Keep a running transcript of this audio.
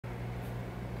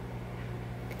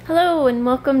Hello and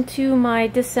welcome to my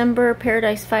December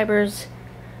Paradise Fibers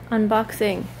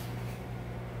unboxing.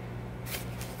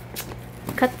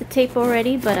 Cut the tape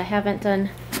already, but I haven't done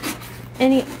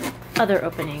any other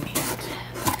opening yet.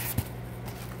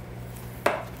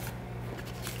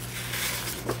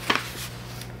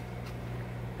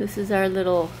 This is our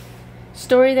little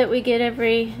story that we get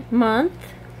every month,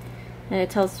 and it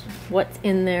tells what's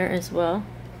in there as well.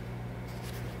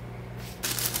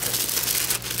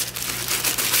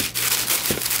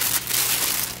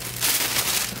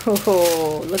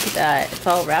 Oh, look at that. It's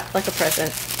all wrapped like a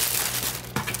present.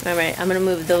 Alright, I'm going to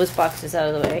move those boxes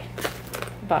out of the way.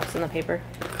 The box and the paper.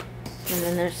 And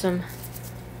then there's some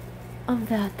of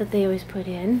that they always put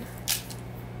in.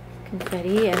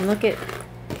 Confetti. And look at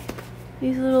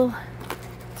these little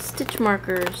stitch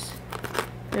markers.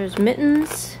 There's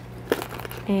mittens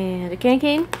and a candy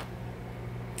cane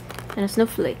and a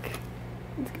snowflake.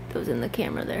 Let's get those in the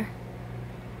camera there.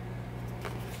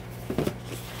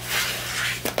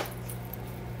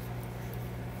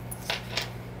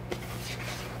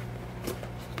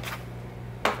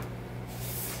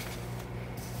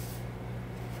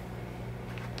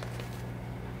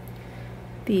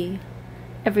 The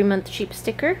every month sheep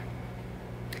sticker.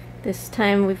 This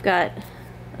time we've got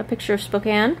a picture of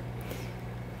Spokane.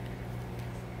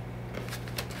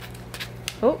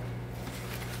 Oh,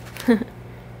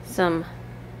 some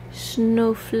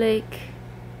snowflake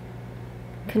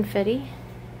confetti.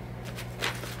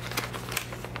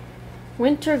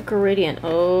 Winter gradient.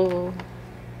 Oh,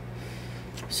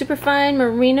 superfine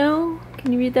merino.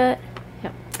 Can you read that?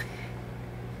 Yep.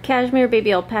 Cashmere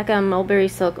baby alpaca mulberry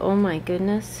silk. Oh my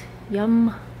goodness.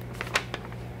 Yum.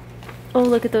 Oh,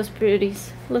 look at those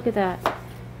beauties. Look at that.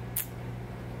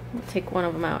 I'll take one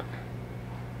of them out.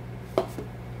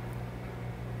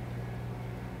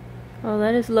 Oh,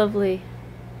 that is lovely.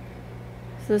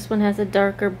 So this one has a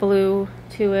darker blue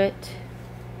to it.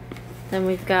 Then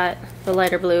we've got the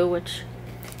lighter blue, which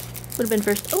would have been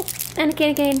first. Oh, and a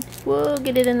candy cane. We'll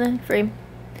get it in the frame.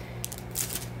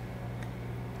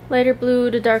 Lighter blue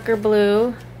to darker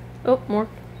blue. Oh,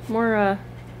 more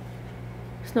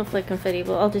snowflake confetti.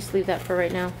 Well, I'll just leave that for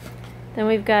right now. Then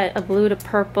we've got a blue to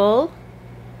purple.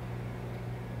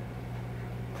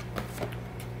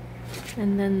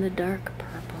 And then the dark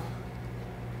purple.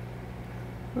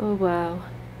 Oh wow.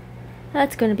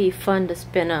 That's going to be fun to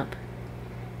spin up.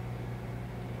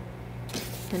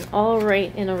 And all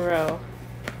right in a row.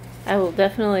 I will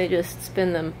definitely just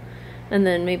spin them and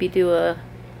then maybe do a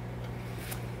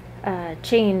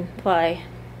chain ply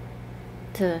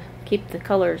to keep the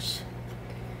colors.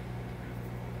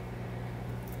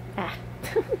 A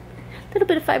little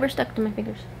bit of fiber stuck to my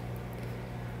fingers.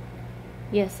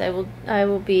 Yes, I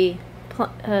will be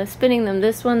spinning them,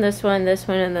 this one, this one, this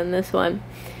one, and then this one,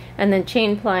 and then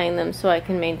chain plying them so I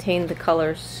can maintain the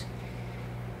colors.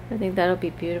 I think that'll be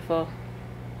beautiful.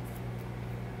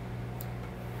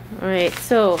 Alright,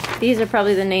 so these are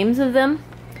probably the names of them.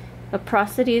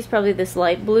 Aprosity is probably this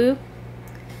light blue.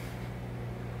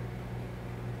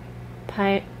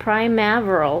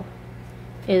 Primaveral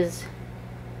is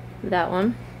that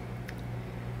one.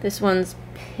 This one's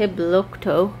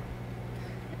Piblocto.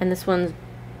 And this one's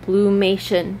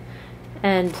Blumation.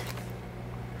 And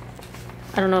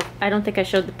I don't think I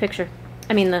showed the picture.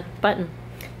 I mean the button.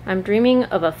 I'm dreaming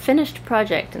of a finished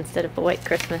project instead of a white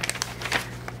Christmas.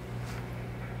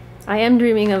 I am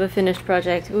dreaming of a finished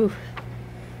project. Ooh.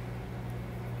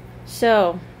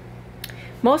 So,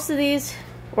 most of these,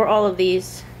 or all of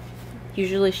these,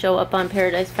 usually show up on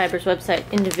Paradise Fibers website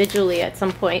individually at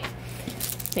some point.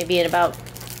 Maybe in about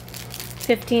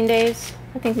 15 days.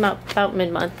 I think about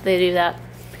mid-month they do that.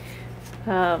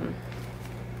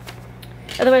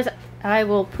 Otherwise, I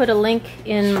will put a link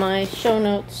in my show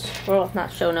notes, well,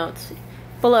 not show notes,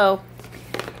 below,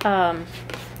 to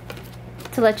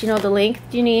let you know the link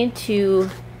you need to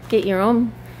get your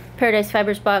own Paradise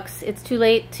Fibers box. It's too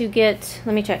late to get,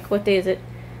 let me check, what day is it?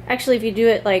 Actually, if you do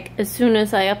it like as soon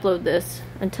as I upload this,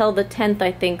 until the 10th,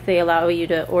 I think they allow you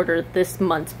to order this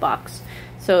month's box.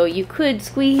 So you could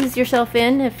squeeze yourself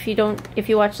in if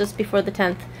you watch this before the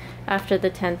 10th. After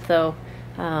the 10th, though,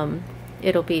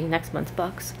 it'll be next month's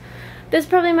box. This is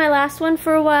probably my last one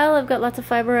for a while. I've got lots of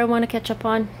fiber I want to catch up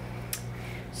on.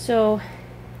 So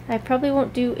I probably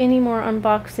won't do any more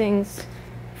unboxings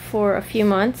for a few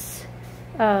months.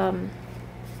 So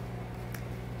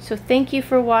thank you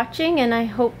for watching, and I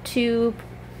hope to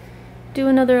do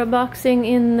another unboxing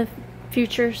in the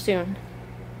future soon.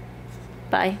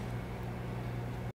 Bye.